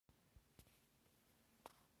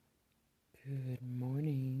Good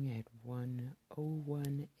morning at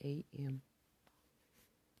 1:01 a.m.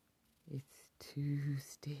 It's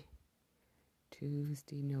Tuesday,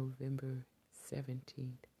 November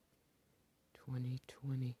 17th,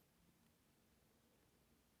 2020.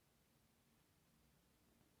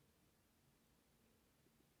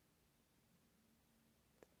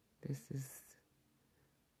 This is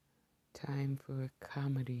time for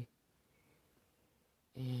comedy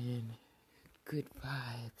and good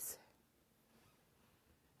vibes.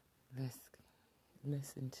 Let's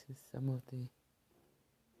listen to some of the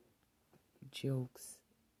jokes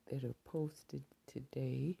that are posted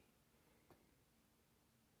today.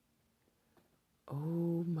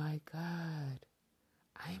 Oh my God,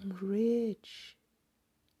 I'm rich.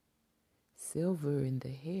 Silver in the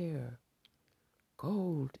hair,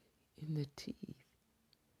 gold in the teeth,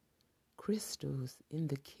 crystals in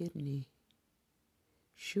the kidney,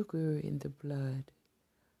 sugar in the blood,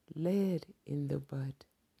 lead in the butt,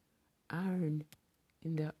 iron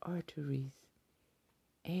in the arteries,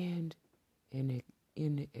 and an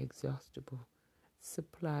inexhaustible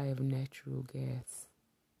supply of natural gas.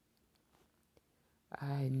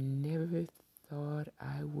 I never thought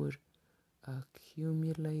I would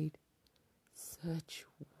accumulate such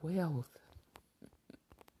wealth.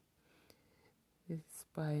 It's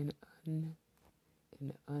by an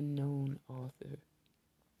unknown author.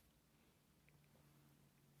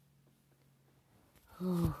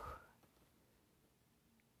 Oh,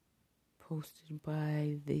 posted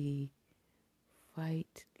by the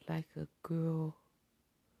Fight Like a Girl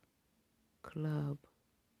Club.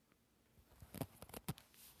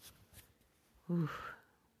 Oof.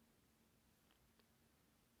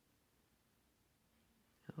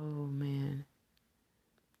 Oh man,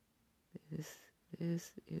 this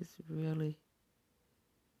is really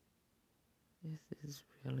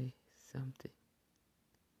something.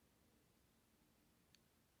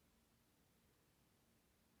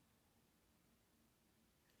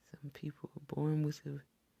 Some people are born with a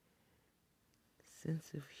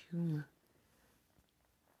sense of humor.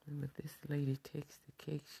 And when this lady takes the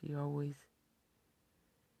cake, she always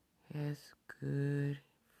has good,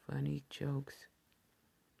 funny jokes.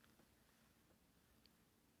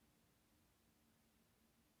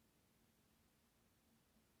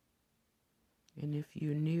 And if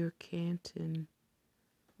you're near Canton,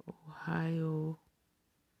 Ohio,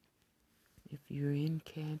 if you're in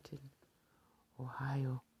Canton,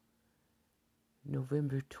 Ohio,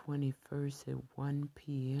 November 21st at 1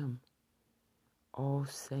 p.m., All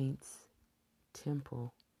Saints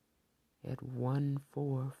Temple at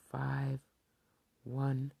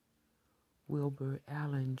 1451 Wilbur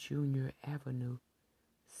Allen Jr. Avenue,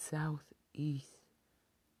 Southeast,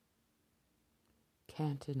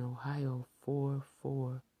 Canton, Ohio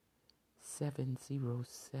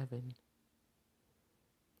 44707.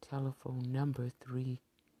 Telephone number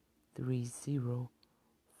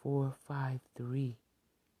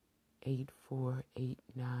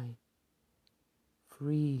 330-453-8489.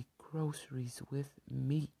 Free groceries with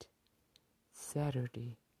meat.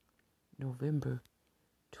 Saturday, November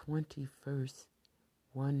 21st,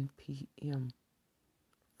 1 p.m.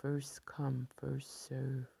 First come, first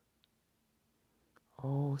serve.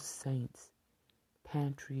 All Saints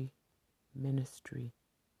Pantry Ministry.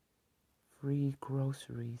 Free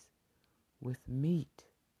groceries with meat.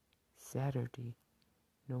 Saturday,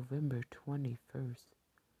 November 21st,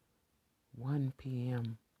 1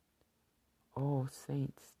 p.m. All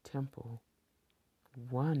Saints Temple,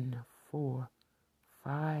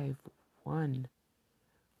 1451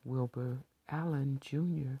 Wilbur Allen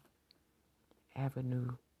Jr.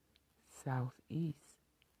 Avenue, Southeast,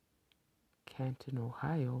 Canton,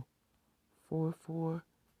 Ohio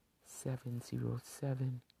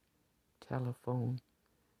 44707. Telephone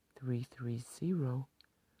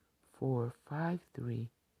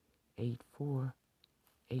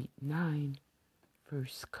 330-453-8489.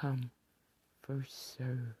 First come, first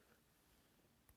serve.